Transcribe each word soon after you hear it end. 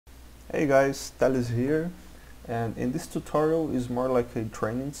Hey guys, Talis here, and in this tutorial is more like a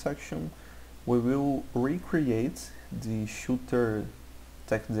training section. We will recreate the shooter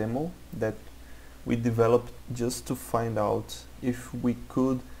TechDemo that we developed just to find out if we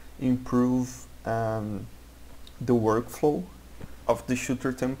could improve the workflow of the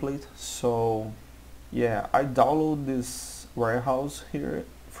shooter template. So yeah, I download this warehouse here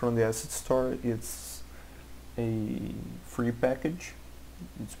from the asset store. It's a free package.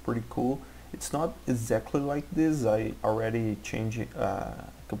 It's pretty cool. It's not exactly like this. I already changed a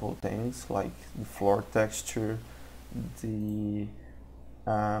couple of things like the floor texture, the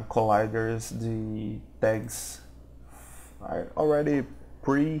colliders, the tags. I already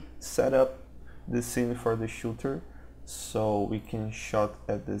pre-set up the scene for the shooter so we can shot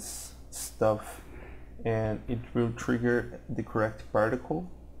at this stuff and it will trigger the correct particle.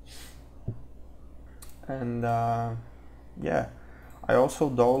 And yeah, I also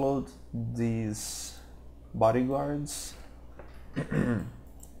download these bodyguards.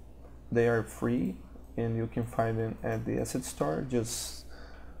 They are free and you can find them at the asset store. Just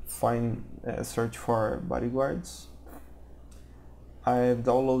search for bodyguards. I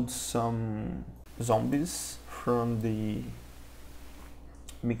download some zombies from the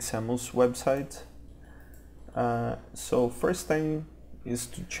Mixamos website. So first thing is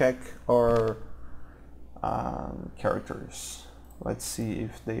to check our characters. Let's see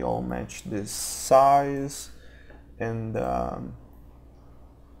if they all match this size, and oh,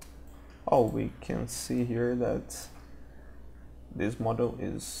 we can see here that this model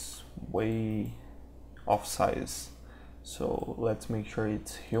is way off size, so let's make sure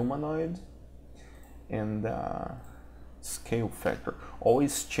it's humanoid. And scale factor,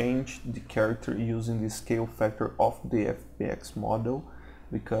 always change the character using the scale factor of the FBX model,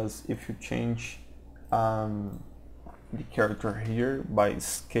 because if you change the character here by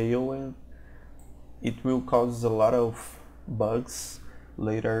scaling, it will cause a lot of bugs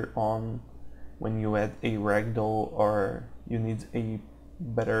later on when you add a ragdoll or you need a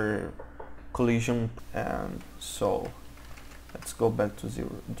better collision. And so let's go back to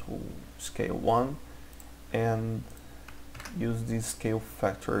scale 1 and use this scale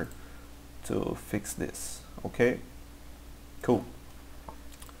factor to fix this. Okay, cool.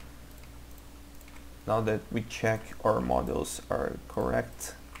 Now that we check our models are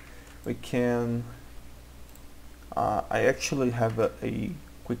correct, we can I actually have a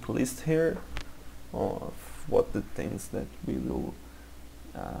quick list here of what the things that we will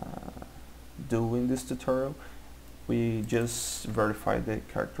do in this tutorial. We just verify the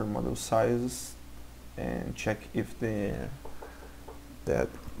character model sizes and check if that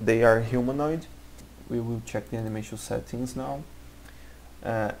they are humanoid. We will check the animation settings now.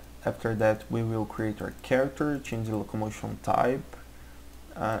 After that, we will create our character, change the locomotion type,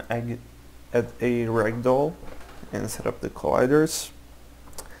 add a ragdoll and set up the colliders,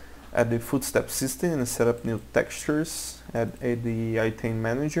 add the footstep system and set up new textures, add the item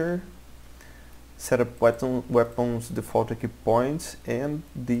manager, set up weapons default equip points and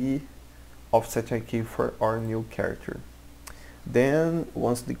the offset IQ for our new character. Then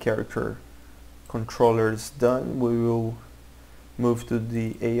once the character controller is done, we will move to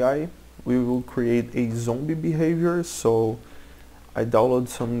the AI. We will create a zombie behavior, so I download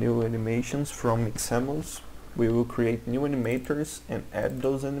some new animations from Mixamos. We will create new animators and add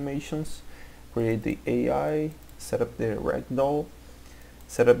those animations, create the AI, set up the ragdoll,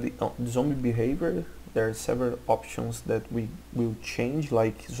 set up the zombie behavior. There are several options that we will change,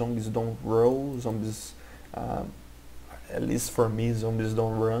 like zombies don't roll, zombies, at least for me, zombies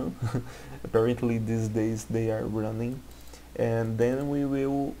don't run. Apparently these days they are running. And then we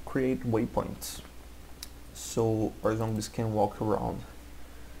will create waypoints so our zombies can walk around.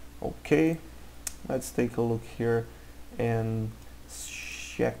 Okay, let's take a look here and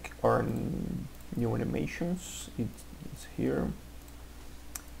check our new animations. It's here.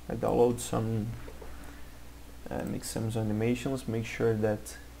 I download some Mixamos animations. Make sure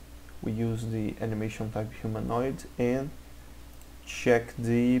that we use the animation type humanoid and check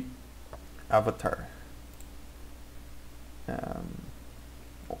the avatar.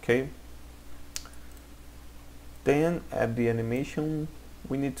 Okay, then at the animation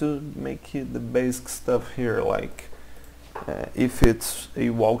we need to make it the basic stuff here, like if it's a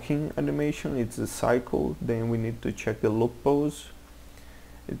walking animation, it's a cycle, then we need to check the loop pose.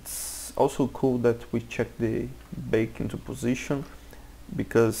 It's also cool that we check the bake into position,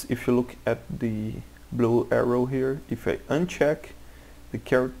 because if you look at the blue arrow here, if I uncheck, the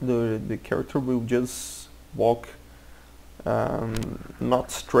character will just walk not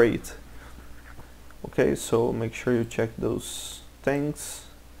straight. Okay, so make sure you check those things.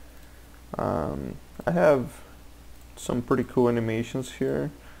 I have some pretty cool animations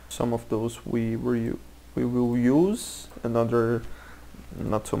here. Some of those we will use, another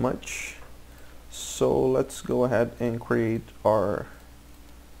not so much. So let's go ahead and create our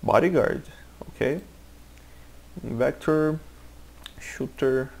bodyguard. Okay, Invector,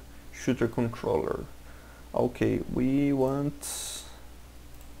 shooter controller. Okay, we want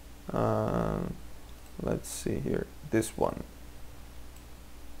let's see here, this one.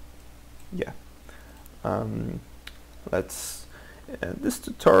 Yeah, let's this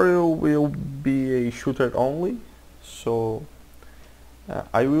tutorial will be a shooter only, so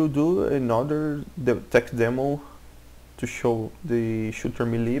I will do another tech demo to show the shooter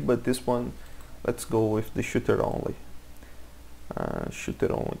melee, but this one, let's go with the shooter only.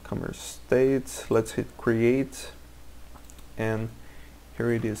 Shooter only camera state. Let's hit create, and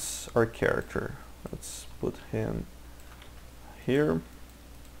here it is, our character. Let's put him here.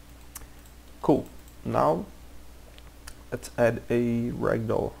 Cool. Now let's add a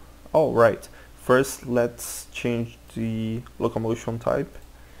ragdoll. Oh right, first let's change the locomotion type.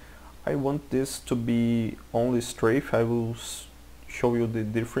 I want this to be only strafe. I will show you the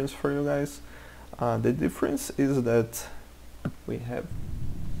difference for you guys. The difference is that we have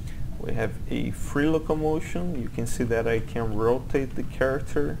a free locomotion. You can see that I can rotate the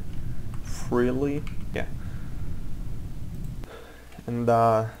character freely. Yeah. And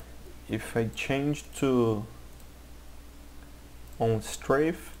if I change to on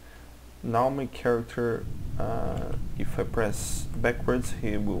strafe, now my character, if I press backwards,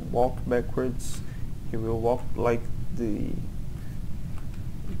 he will walk backwards. He will walk like the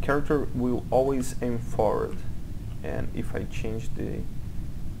character will always aim forward. And if I change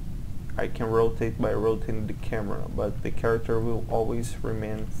I can rotate by rotating the camera, but the character will always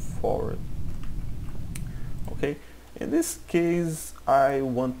remain forward. Okay, in this case I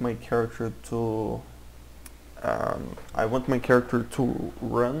want my character to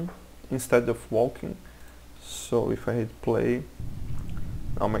run instead of walking. So if I hit play,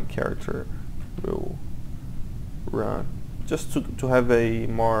 now my character will run, just to have a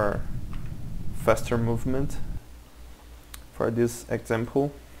more faster movement. For this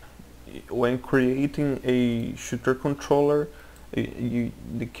example, when creating a shooter controller,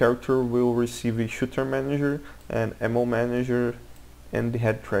 the character will receive a shooter manager, an ammo manager, and the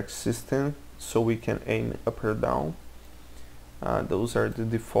head track system, so we can aim up or down. Those are the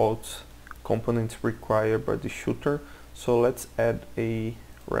default components required by the shooter. So let's add a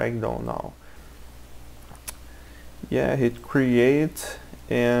ragdoll now. Yeah, hit create,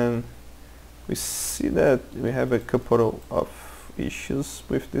 and we see that we have a couple of issues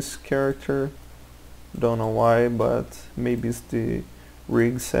with this character. Don't know why, but maybe it's the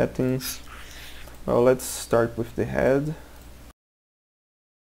rig settings. Well, let's start with the head.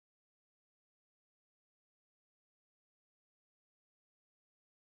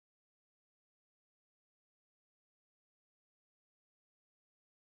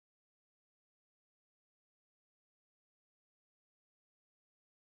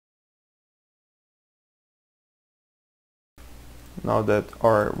 Now that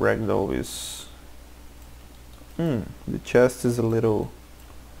our ragdoll is the chest is a little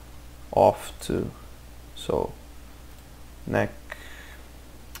off too, so neck,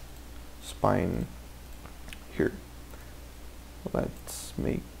 spine here. Let's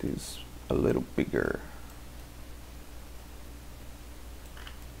make this a little bigger.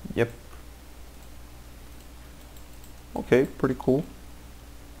 Yep. Okay, pretty cool.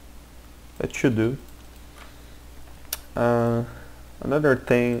 That should do. Another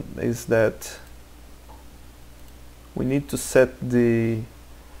thing is that we need to set these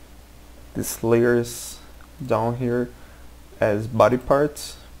layers down here as body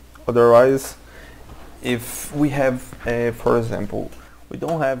parts. Otherwise, if we have, for example, we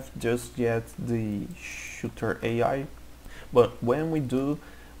don't have just yet the shooter AI, but when we do,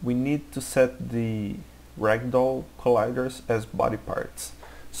 we need to set the ragdoll colliders as body parts,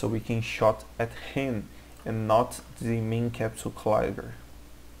 so we can shot at him and not the main capsule collider.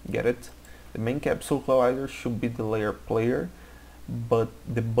 Get it? The main capsule collider should be the layer player, but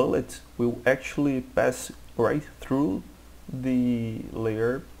the bullet will actually pass right through the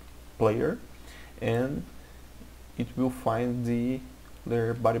layer player, and it will find the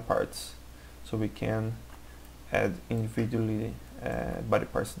layer body parts, so we can add individually body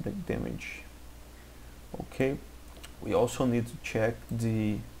parts damage. Okay, we also need to check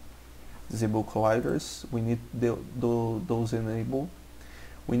the disable colliders. We need those enabled.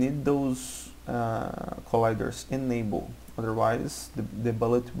 We need those colliders enabled, otherwise the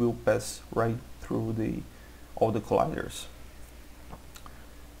bullet will pass right through all the colliders.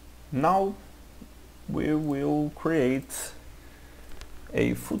 Now we will create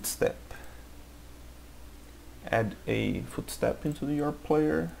a footstep. Add a footstep into your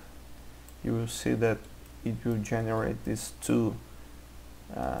player. You will see that it will generate these two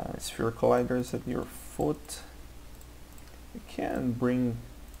sphere colliders at your foot. You can bring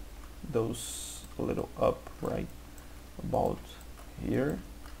those a little up, right about here.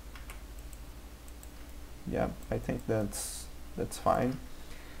 Yeah, I think that's fine.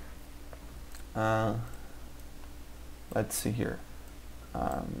 Let's see here.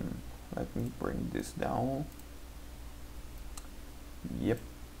 Let me bring this down. Yep.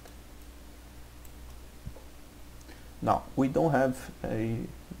 Now we don't have a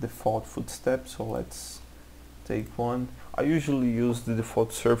default footstep, so let's take one. I usually use the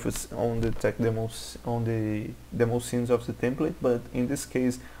default surface on the tech demos, on the demo scenes of the template, but in this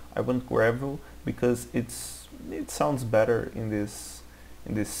case I want gravel because it sounds better in this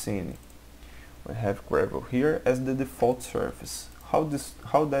scene. We have gravel here as the default surface. How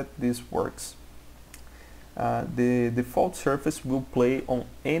this works? The default surface will play on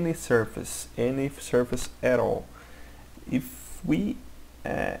any surface at all. If we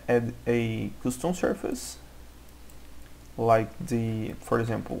add a custom surface, like for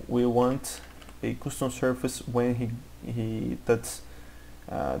example, we want a custom surface when he touches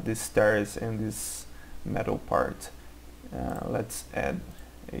the stairs and this metal part. Let's add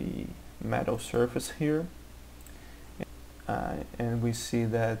a metal surface here, and we see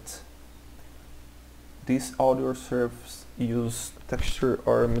that this audio surface use texture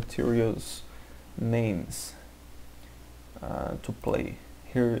or materials names to play.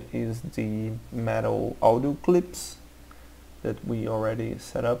 Here is the metal audio clips that we already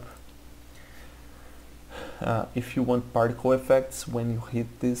set up. If you want particle effects when you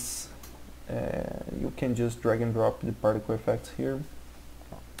hit this, you can just drag and drop the particle effects here.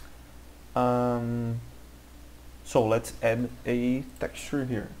 So let's add a texture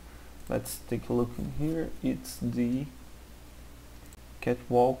here. Let's take a look in here. It's the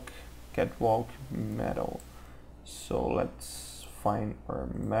catwalk metal. So let's find our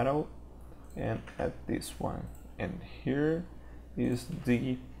metal and add this one. And here is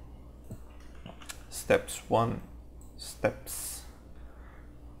the steps. Let's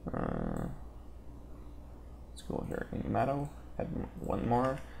go here in metal, add one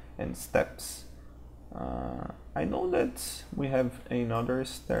more, and steps. I know that we have another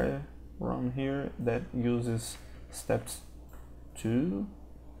stair around here that uses steps 2.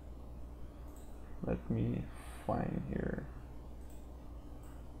 Let me find here.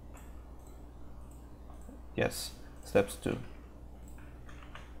 Yes, steps 2.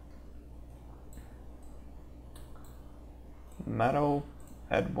 Metal,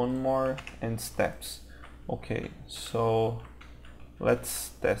 add one more, and steps. Okay, so let's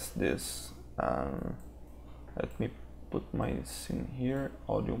test this. Let me put my scene here,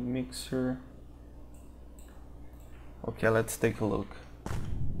 audio mixer. Okay, let's take a look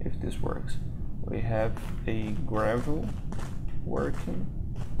if this works. We have a gravel working,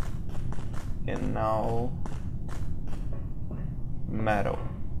 and now metal.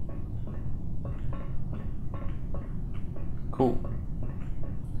 Cool.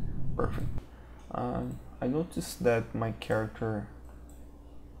 Perfect. I noticed that my character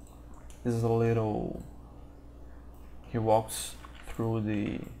is a little, he walks through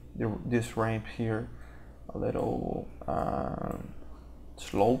this ramp here a little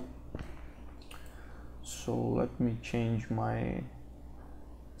slow. So let me change my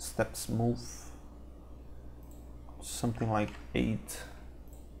step smooth, something like 8.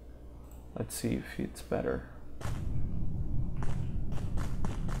 Let's see if it's better.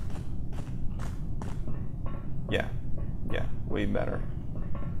 Yeah, way better.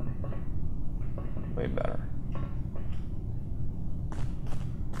 Way better.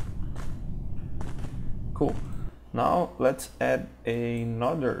 Cool. Now let's add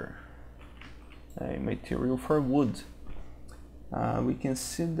another material for wood. We can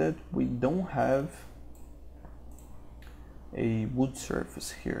see that we don't have a wood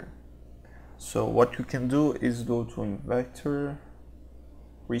surface here. So what you can do is go to Invector,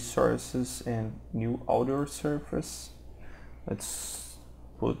 Resources, and New Outer Surface. Let's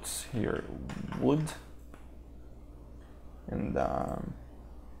put here wood, and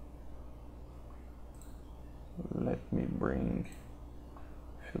let me bring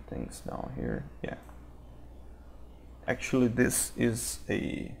a few things down here. Yeah, actually this is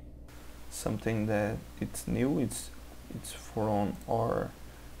something that it's new. It's from our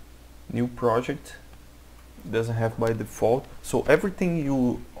new project. It doesn't have by default. So everything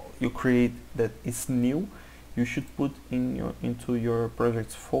you create that is new, you should put into your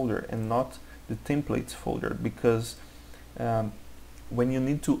projects folder and not the templates folder, because when you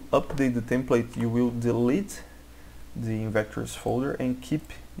need to update the template, you will delete the Invectors folder and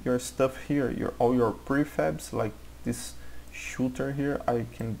keep your stuff here, all your prefabs, like this shooter here. I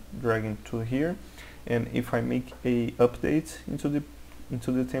can drag into here, and if I make a update into the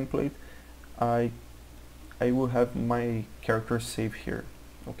template, I will have my character saved here.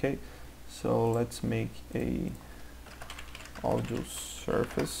 Okay, so let's make a audio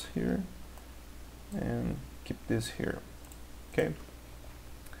surface here and keep this here. Okay,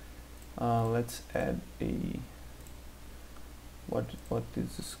 let's add a what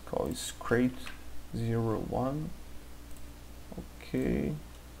is this called? Is crate 01. Okay,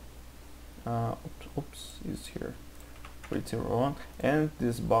 oops, is here crate 01, and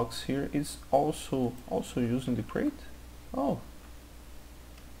this box here is also using the crate. Oh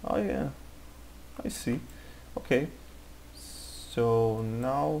yeah, I see. Okay, so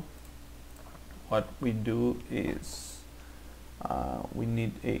now what we do is we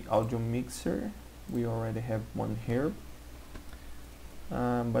need a audio mixer. We already have one here,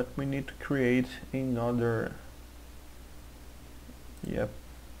 but we need to create another. Yep,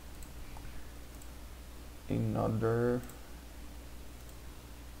 another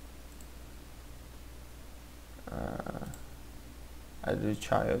add a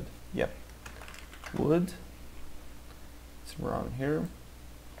child. Yep, wood. It's around here,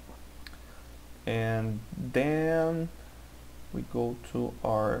 and then we go to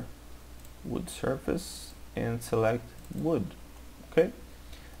our wood surface and select wood. Okay,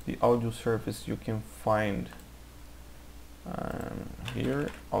 the audio surface you can find here,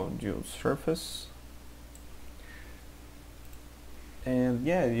 audio surface. And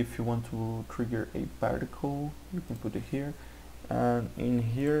yeah, if you want to trigger a particle, you can put it here, and in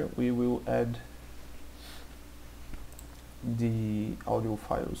here we will add the audio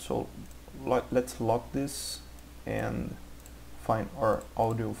file. So let's lock this and find our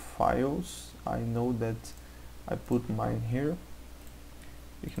audio files. I know that I put mine here.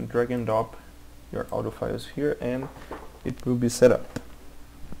 You can drag and drop your audio files here and it will be set up.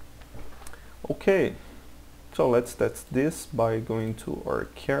 Okay, so let's test this by going to our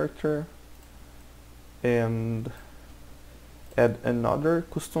character and add another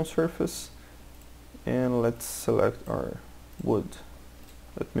custom surface, and let's select our wood.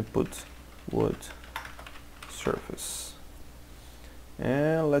 Let me put wood surface,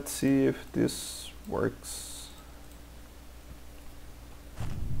 and let's see if this works.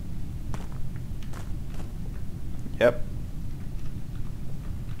 Yep,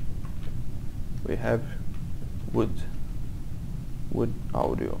 we have wood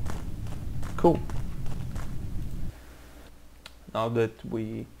audio. Cool. Now that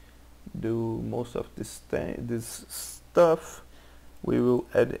we do most of this stuff, we will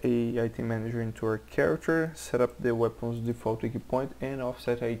add a item manager into our character, set up the weapon's default equipoint and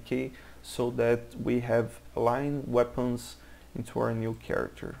offset IK so that we have aligned weapons into our new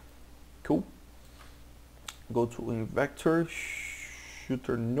character. Cool. Go to Invector,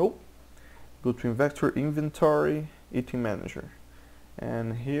 shooter, nope. Go to Invector, inventory, item manager,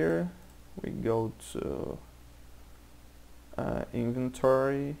 and here we go to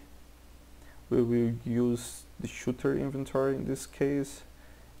inventory. We will use the shooter inventory in this case,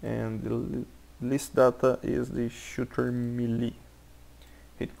 and the list data is the shooter melee.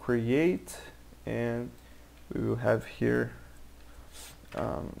 Hit create, and we will have here,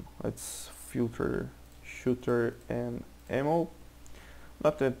 let's filter shooter and ammo.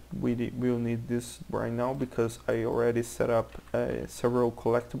 Not that we will need this right now because I already set up several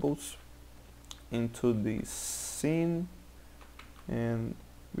collectibles into the scene, and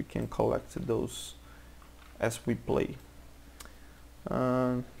we can collect those as we play.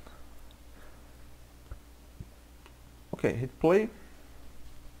 Okay, hit play,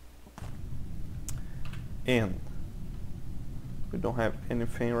 and we don't have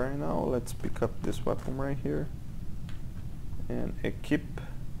anything right now. Let's pick up this weapon right here and equip.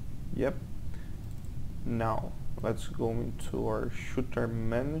 Yep. Now let's go into our shooter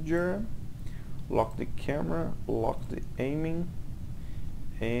manager, lock the camera, lock the aiming,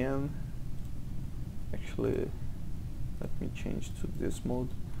 and actually let me change to this mode.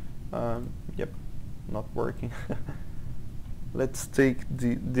 Yep, not working. Let's take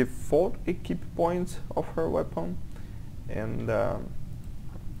the default equip point of her weapon and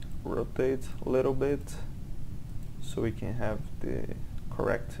rotate a little bit so we can have the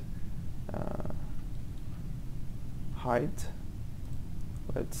correct height.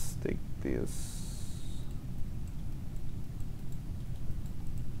 Let's take this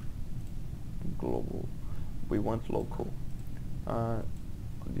global we want local. On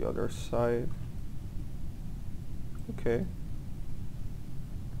the other side, okay.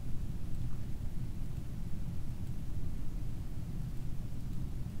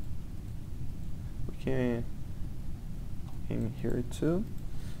 We can aim here too.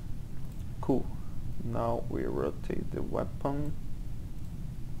 Cool. Now we rotate the weapon.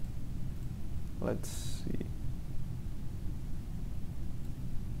 Let's see.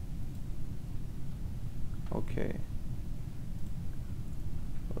 Okay.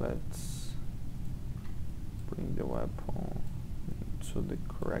 Let's bring the weapon to the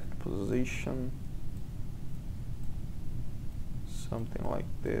correct position. Something like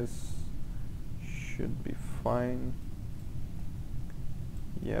this should be fine.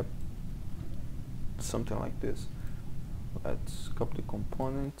 Yep. Something like this. Let's copy the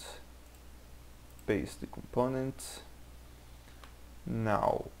component, paste the component.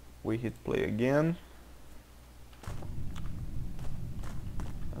 Now we hit play again.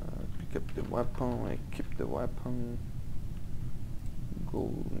 Pick up the weapon, I keep the weapon, go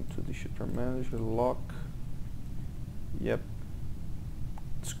into the shooter manager, lock. Yep,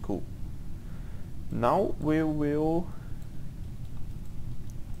 it's cool. Now we will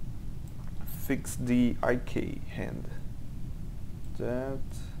fix the IK hand. That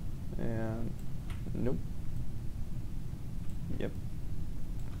and nope. Yep.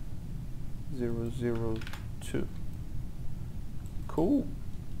 002. Cool.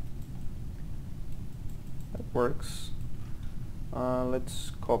 That works.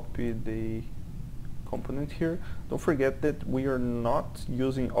 Let's copy the component here. Don't forget that we are not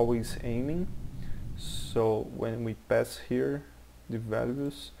using always aiming. So when we pass here the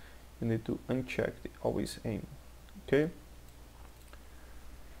values, you need to uncheck the always aim. Okay.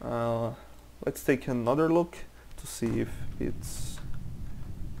 Let's take another look to see if it's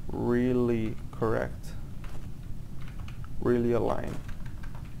really correct, really aligned.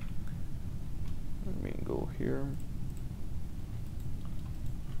 Let me go here.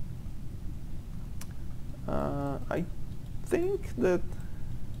 I think that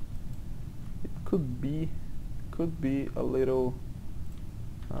it could be a little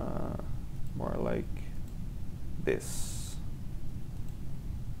more like this.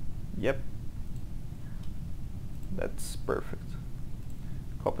 Yep, that's perfect.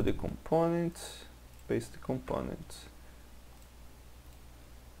 Copy the component, paste the component.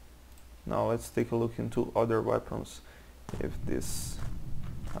 Now let's take a look into other weapons if this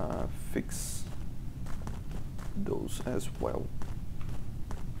fix those as well.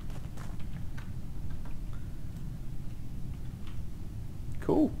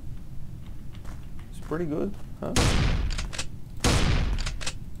 Cool. It's pretty good, huh?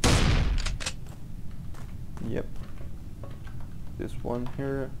 Yep. This one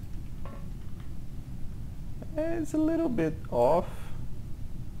here is a little bit off,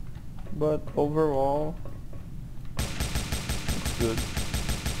 but overall it's good.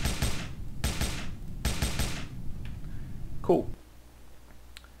 Cool.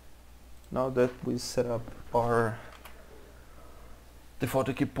 Now that we set up our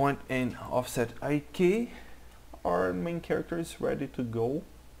default key point and offset IK, our main character is ready to go.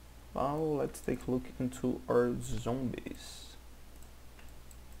 Now let's take a look into our zombies.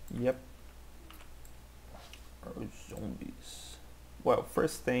 Yep, our zombies. Well,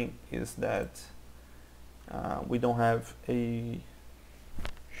 first thing is that we don't have a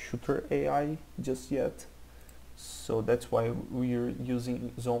shooter AI just yet, so that's why we're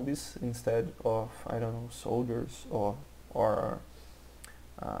using zombies instead of, I don't know, soldiers or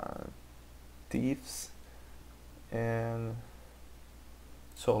thieves. And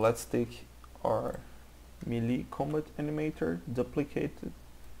so let's take our melee combat animator, duplicate it,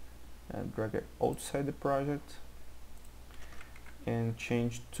 and drag it outside the project, and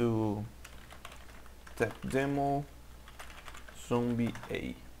change to TechDemo Zombie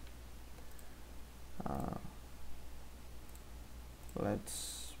A.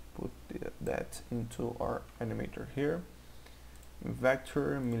 Let's put that into our animator here.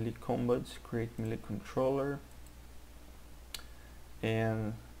 Invector, melee combat, create melee controller,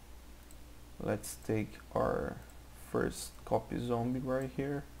 and let's take our first copy zombie right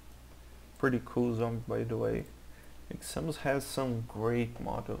here. Pretty cool zombie, by the way. Exams has some great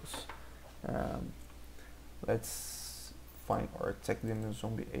models. Let's find our TechDemo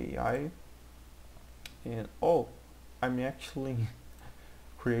Zombie AI, and oh, I'm actually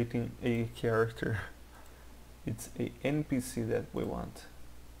creating a character. It's a NPC that we want.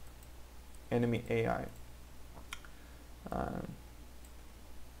 Enemy AI.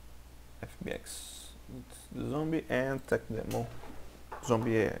 FBX. It's the zombie and TechDemo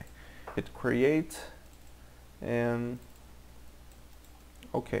Zombie AI. Hit create. And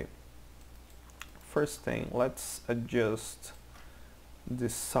okay, first thing, let's adjust the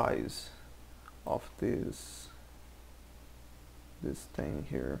size of this thing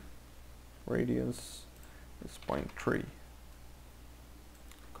here. Radius is 0.3.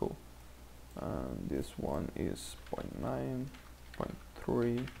 Cool. This one is 0.9,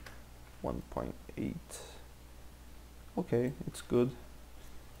 0.3, 1.8. Okay, it's good.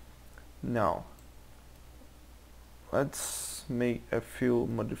 Now let's make a few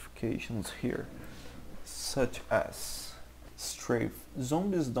modifications here, such as strafe.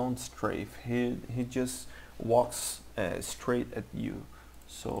 Zombies don't strafe. He just walks straight at you.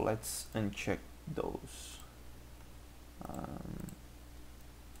 So let's uncheck those.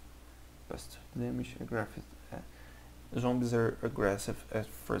 Best damage, aggressive. Zombies are aggressive at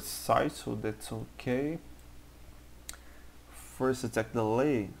first sight, so that's okay. First attack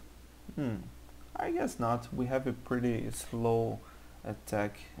delay. I guess not. We have a pretty slow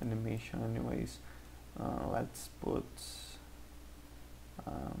attack animation anyways. Let's put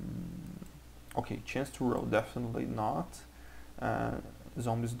okay, chance to roll, definitely not.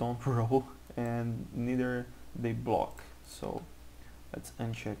 Zombies don't roll, and neither they block, so let's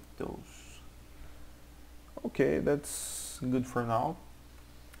uncheck those. Okay, that's good for now.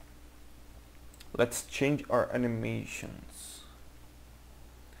 Let's change our animations.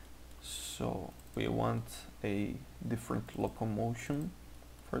 So we want a different locomotion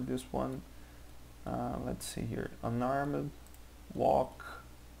for this one. Let's see here, unarmed, walk,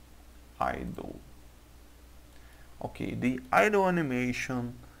 idle. Okay, the idle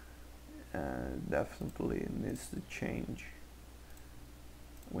animation definitely needs to change.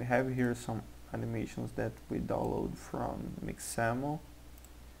 We have here some animations that we download from Mixamo.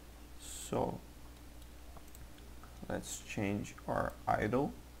 So let's change our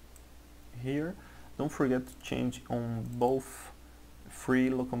idle here. Don't forget to change on both free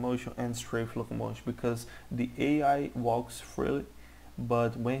locomotion and strafe locomotion, because the AI walks freely,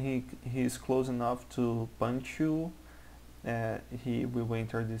 but when he is close enough to punch you, he will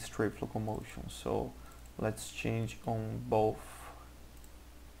enter the strafe locomotion. So let's change on both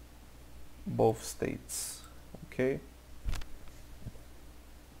states. Okay,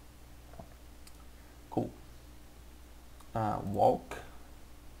 cool. Walk.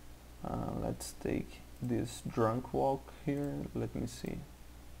 Let's take this drunk walk here. Let me see.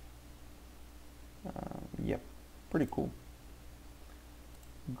 Yep, pretty cool.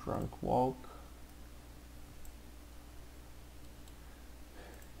 Drunk walk.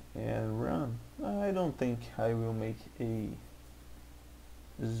 And run. I don't think I will make a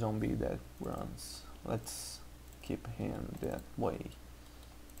zombie that runs. Let's keep him that way.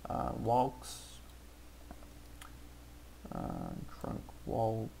 Walks. Drunk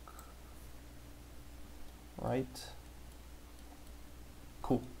walk. Right.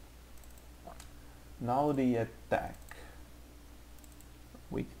 Cool. Now the attack.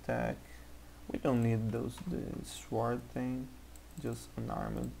 Weak attack. We don't need the sword thing. Just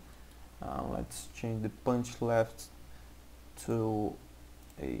unarmed. Let's change the punch left to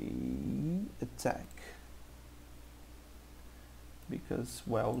a attack, because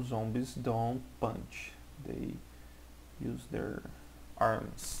well, zombies don't punch, they use their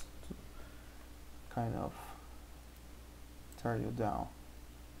arms to kind of tear you down.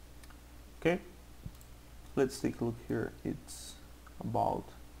 Okay, let's take a look here. It's about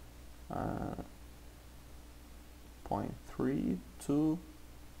 0.3 to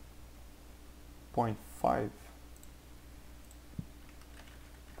 0.5.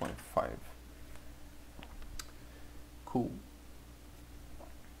 Cool.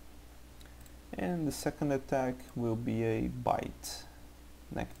 And the second attack will be a bite,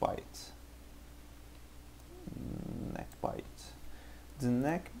 neck bite. The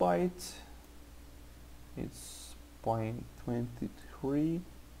neck bite is 0.23,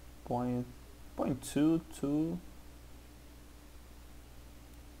 0.2 to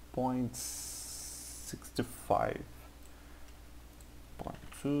 0.65.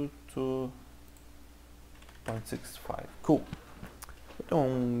 0.2 to 0.65. Cool. We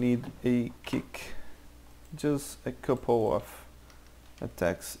don't need a kick, just a couple of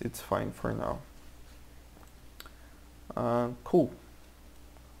attacks, it's fine for now. Cool.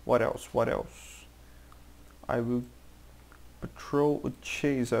 What else? I will patrol a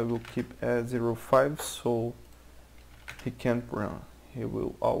chase. I will keep at 0.5 so he can't run. He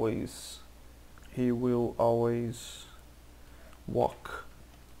will always walk.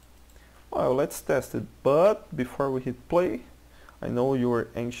 Well, let's test it, but before we hit play, I know you are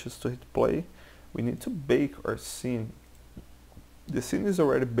anxious to hit play. We need to bake our scene. The scene is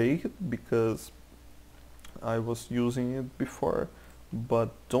already baked because I was using it before, but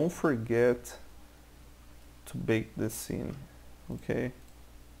don't forget to bake the scene, okay?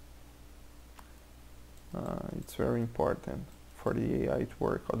 It's very important for the AI to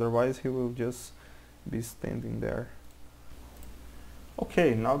work, otherwise he will just be standing there.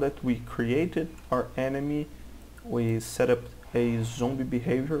 Okay, now that we created our enemy, we set up a zombie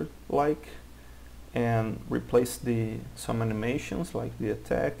behavior like and replace some animations like the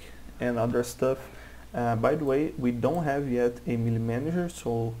attack and other stuff. By the way, we don't have yet a melee manager,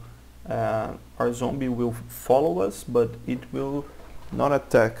 so our zombie will follow us, but it will not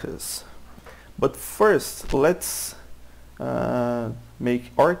attack us. But first, let's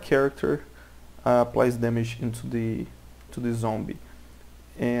make our character applies damage into the zombie.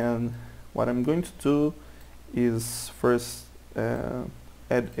 And what I'm going to do is first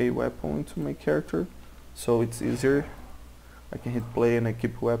add a weapon to my character, so it's easier. I can hit play and I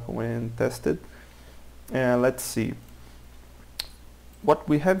keep weapon and test it. And let's see. What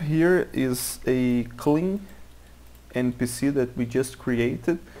we have here is a clean NPC that we just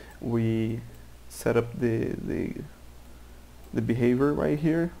created. We set up the behavior right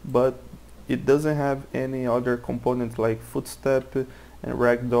here, but it doesn't have any other components like footstep and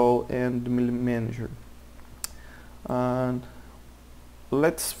ragdoll and the melee manager. And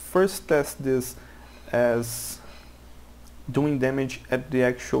let's first test this as doing damage at the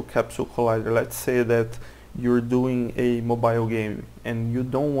actual capsule collider. Let's say that you're doing a mobile game and you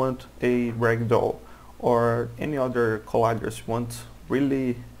don't want a ragdoll or any other colliders, you want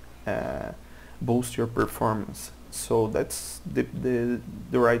really boost your performance. So that's the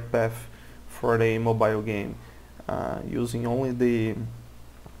right path for a mobile game, using only the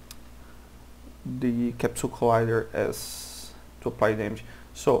capsule collider as to apply damage.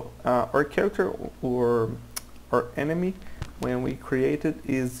 So our character or our enemy, when we create it,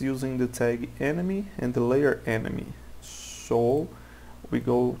 is using the tag enemy and the layer enemy. So we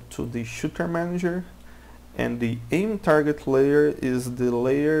go to the shooter manager, and the aim target layer is the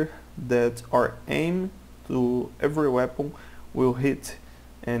layer that our aim to every weapon will hit,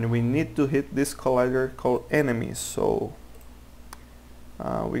 and we need to hit this collider called enemy. So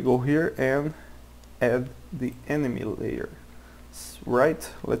we go here and add the enemy layer. Right,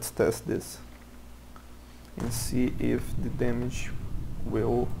 let's test this and see if the damage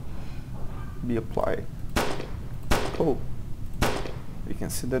will be applied. Oh, we can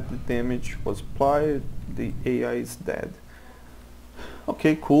see that the damage was applied, the AI is dead.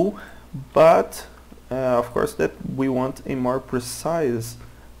 Okay, cool, but of course that we want a more precise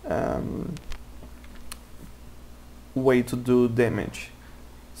way to do damage.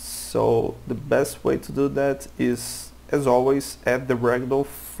 So the best way to do that is, as always, add the ragdoll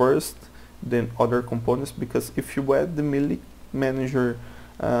first, then other components, because if you add the melee manager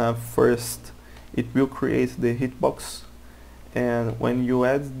first, it will create the hitbox, and when you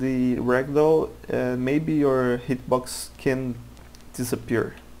add the ragdoll, maybe your hitbox can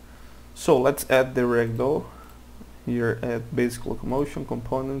disappear. So let's add the ragdoll here at basic locomotion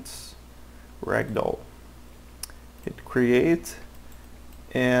components, ragdoll. Hit create,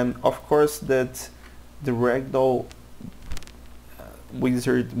 and of course that the ragdoll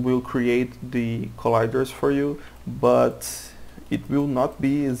wizard will create the colliders for you, but it will not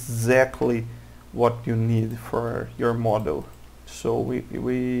be exactly what you need for your model. So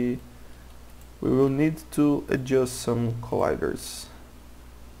we will need to adjust some colliders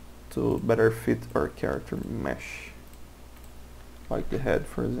to better fit our character mesh, like the head,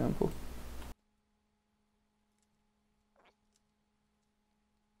 for example.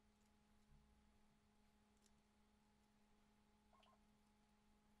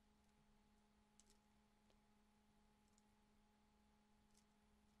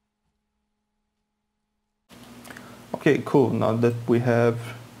 Okay, cool. Now that we have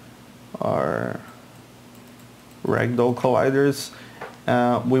our ragdoll colliders,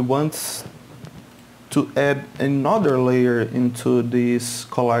 we want to add another layer into these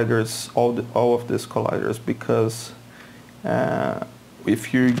colliders, all of these colliders, because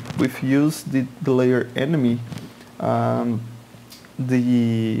if you use the layer enemy,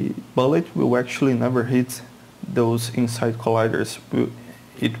 the bullet will actually never hit those inside colliders.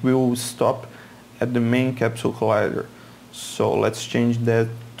 It will stop at the main capsule collider. So let's change that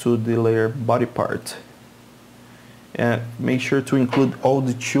to the layer body part, and make sure to include all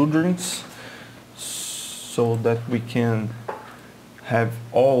the children's so that we can have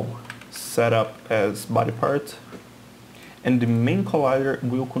all set up as body part, and the main collider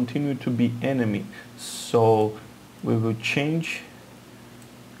will continue to be enemy. So we will change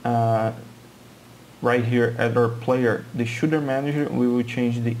right here at our player, the shooter manager, we will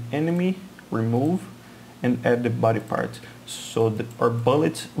change the enemy remove, and add the body part. So our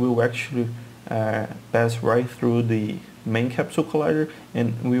bullet will actually pass right through the main capsule collider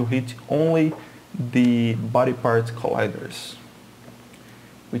and will hit only the body part colliders,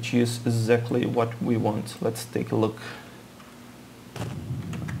 which is exactly what we want. Let's take a look.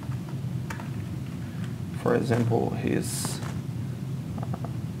 For example, his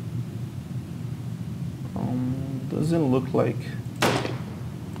doesn't look like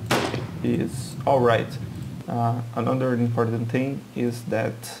is alright. Another important thing is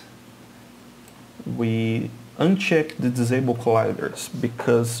that we uncheck the disable colliders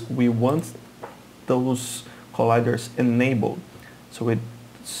because we want those colliders enabled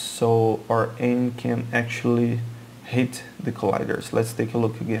so our aim can actually hit the colliders. Let's take a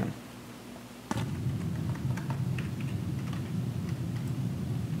look again.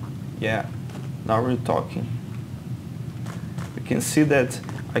 Yeah, now we're talking. You can see that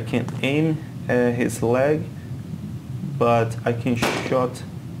I can aim at his leg, but I can shot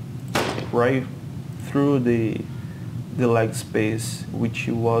right through the leg space, which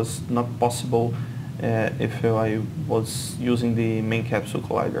was not possible if I was using the main capsule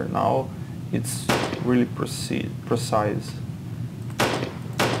collider. Now it's really precise.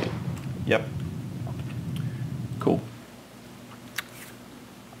 Yep. Cool.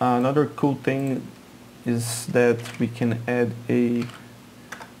 Another cool thing is that we can add a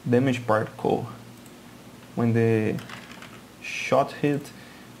damage particle. When the shot hit,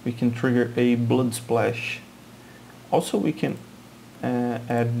 we can trigger a blood splash. Also, we can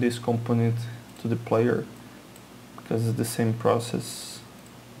add this component to the player because it's the same process.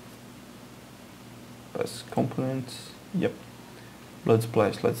 Press components. Yep. Blood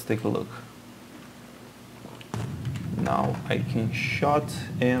splash. Let's take a look. Now I can shot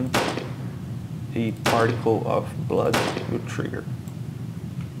and a particle of blood will trigger.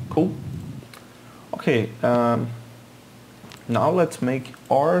 Cool. Okay, now let's make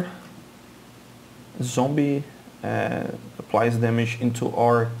our zombie applies damage into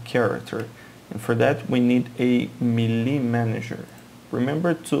our character, and for that we need a melee manager.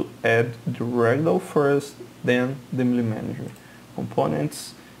 Remember to add the ragdoll first, then the melee manager.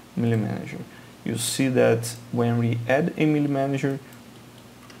 Components, melee manager. You see that when we add a melee manager,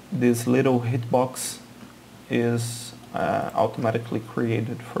 this little hitbox is automatically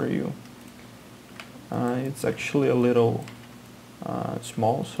created for you. It's actually a little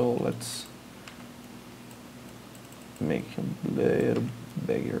small, so let's make him a little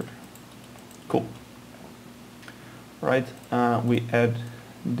bigger. Cool. Right, we add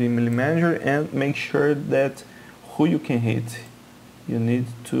the melee manager and make sure that who you can hit. You need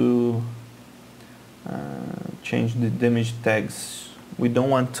to change the damage tags. We don't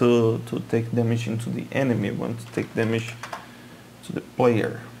want to take damage into the enemy, we want to take damage to the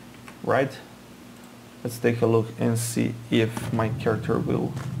player, right? Let's take a look and see if my character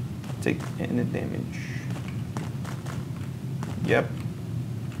will take any damage. Yep,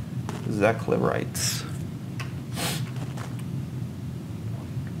 exactly right.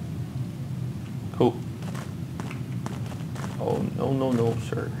 Cool. Oh, no,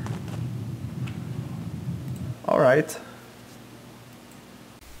 sir. Alright.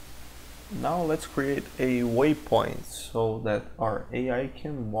 Now let's create a waypoint so that our AI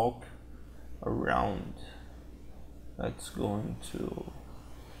can walk around. Let's go into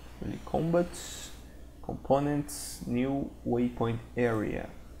really combats, components, new waypoint area.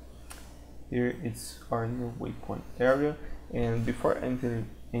 Here it's our new waypoint area, and before enter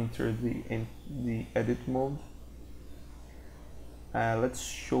the edit mode, let's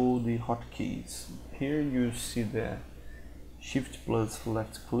show the hotkeys. Here you see the Shift plus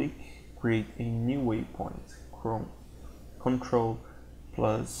left click, create a new waypoint. Control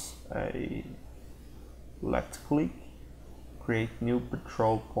plus a left click, create new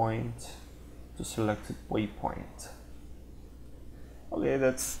patrol point to selected waypoint. Okay,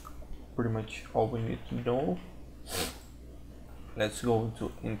 that's pretty much all we need to know. Let's go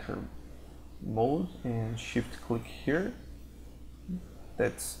to enter mode and shift click here.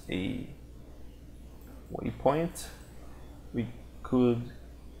 That's a waypoint. We could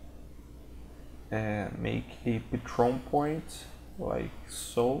make a patrol point like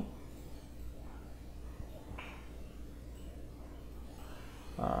so.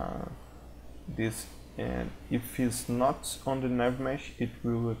 This, and if it's not on the nav mesh, it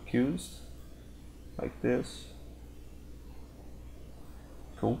will accuse like this.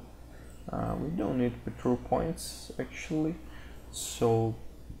 Cool. We don't need patrol points actually, so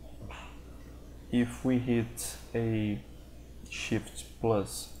if we hit a shift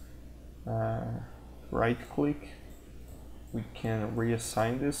plus right click, we can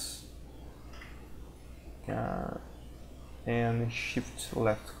reassign this and shift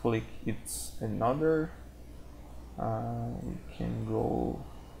left click, it's another. We can go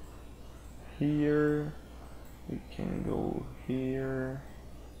here, we can go here,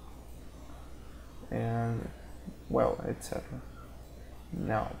 and well, etc.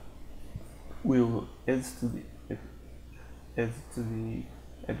 Now we'll edit to the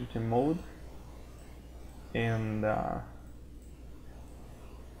editing mode, and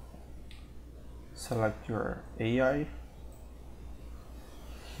select your AI.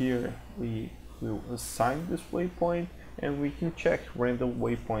 Here we will assign this waypoint, and we can check random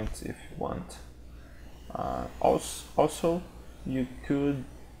waypoints if you want. Also, you could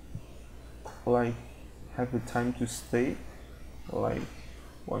like have the time to stay, like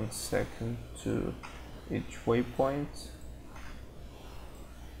 1 second to each waypoint.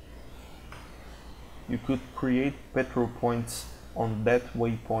 You could create petrol points on that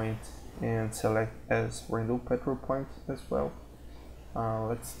waypoint and select as random petrol points as well.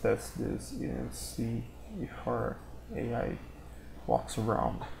 Let's test this and see if our AI walks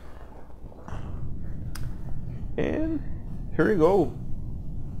around. And here we go.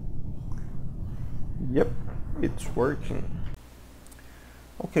 Yep, it's working.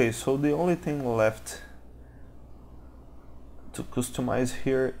 Okay, so the only thing left to customize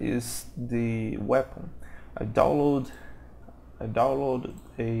here is the weapon. I downloaded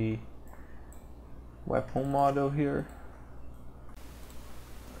a weapon model here.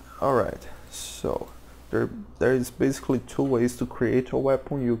 Alright, so there is basically two ways to create a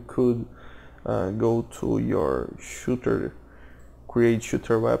weapon. You could go to your shooter, create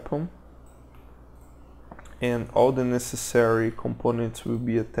shooter weapon, and all the necessary components will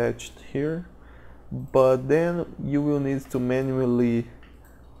be attached here, but then you will need to manually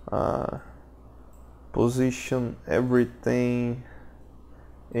position everything,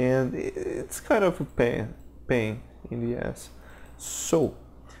 and it's kind of a pain in the ass. So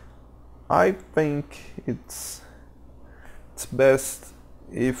I think it's best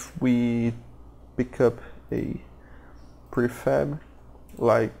if we pick up a prefab.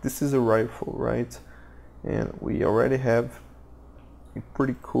 Like, this is a rifle, right? And we already have a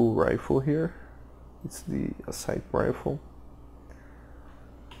pretty cool rifle here. It's the assault rifle.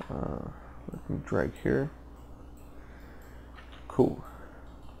 Let me drag here. Cool.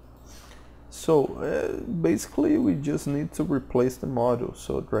 So basically we just need to replace the model.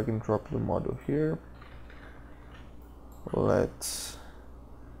 So drag and drop the model here. Let's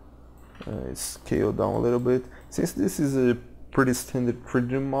scale down a little bit. Since this is a pretty standard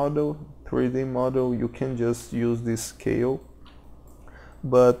 3D model, you can just use this scale,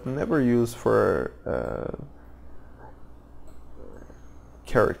 but never use for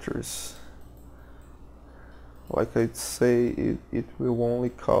characters. Like I'd say, it will only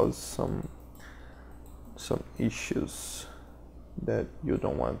cause some issues that you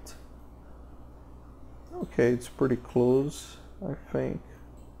don't want. Okay, it's pretty close, I think.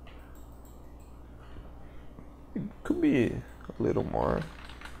 It could be a little more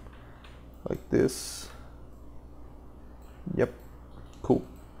like this. Yep, cool.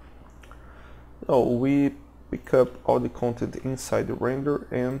 So we pick up all the content inside the render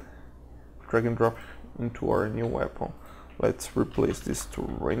and drag and drop into our new weapon. Let's replace this to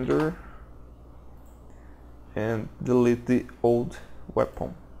render and delete the old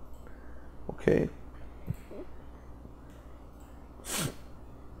weapon. Okay.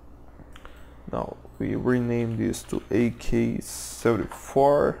 Now we rename this to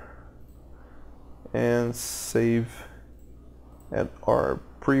AK-74 and save at our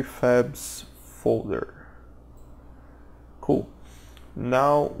prefabs folder. Cool.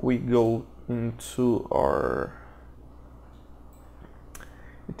 Now we go into our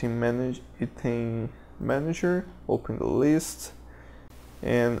item manager, open the list,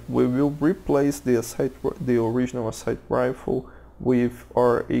 and we will replace the original assault rifle with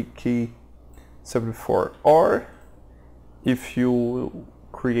our AK-74. Or if you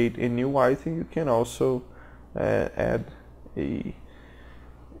create a new item, you can also add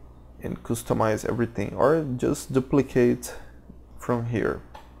and customize everything, or just duplicate from here.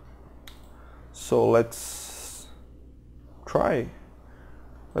 So let's try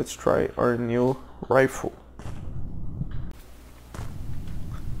our new rifle.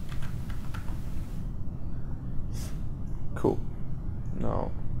 Cool.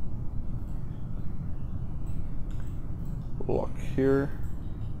 Now lock here,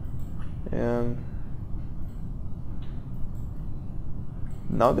 and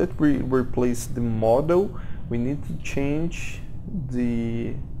now that we replace the model, we need to change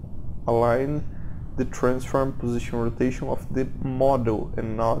the align the transform position rotation of the model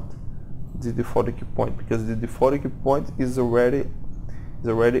and not the default key point, because the default key point is already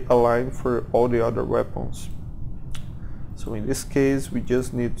aligned for all the other weapons. So in this case we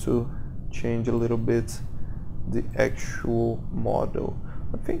just need to change a little bit the actual model.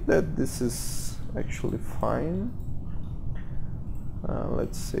 I think that this is actually fine.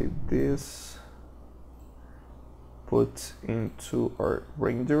 Let's save this, put into our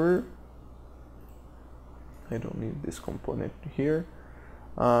renderer. I don't need this component here.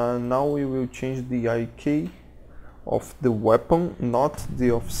 Now we will change the IK of the weapon, not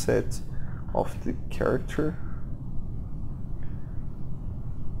the offset of the character.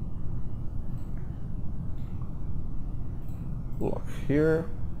 Lock here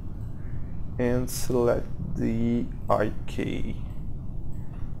and select the IK.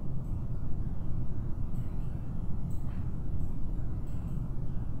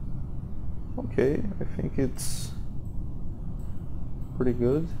 Okay, I think it's pretty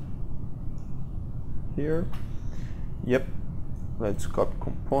good here. Yep, let's copy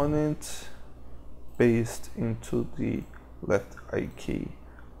component, paste into the left IK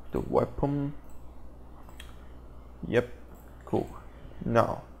the weapon. Yep, cool.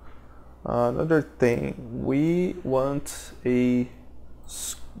 Now another thing, we want a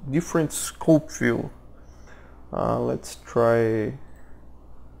different scope view. Let's try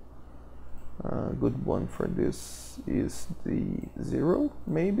a good one for this is the 0,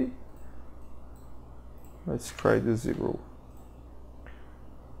 maybe. Let's try the 0.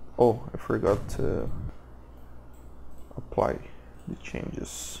 Oh, I forgot to apply the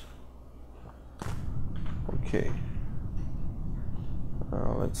changes. Okay,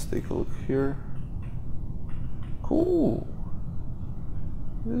 let's take a look here. Cool,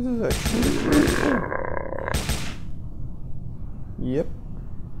 this is actually pretty cool. Yep,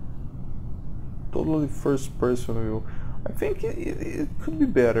 totally first person view. I think it could be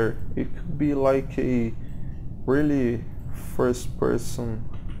better. It could be like a really first person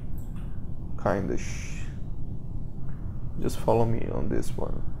kind of just follow me on this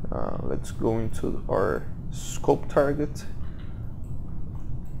one. Let's go into our scope target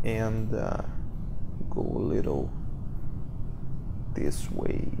and go a little this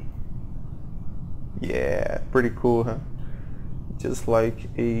way. Yeah, pretty cool, huh? Just like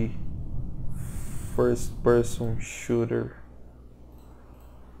a first person shooter.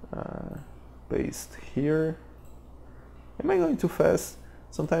 Paste here. Am I going too fast?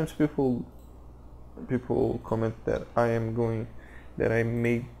 Sometimes people comment that I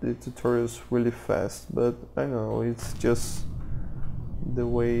made the tutorials really fast, but I know it's just the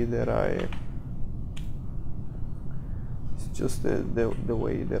way that the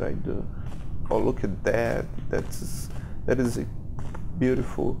way that I do. Oh, look at that. That is a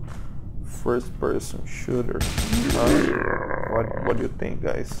beautiful first person shooter. What do you think,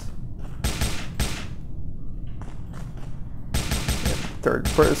 guys? Third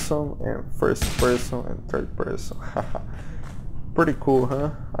person and first person and third person. Pretty cool, huh?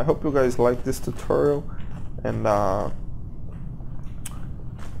 I hope you guys like this tutorial, and I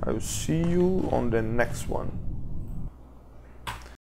will see you on the next one.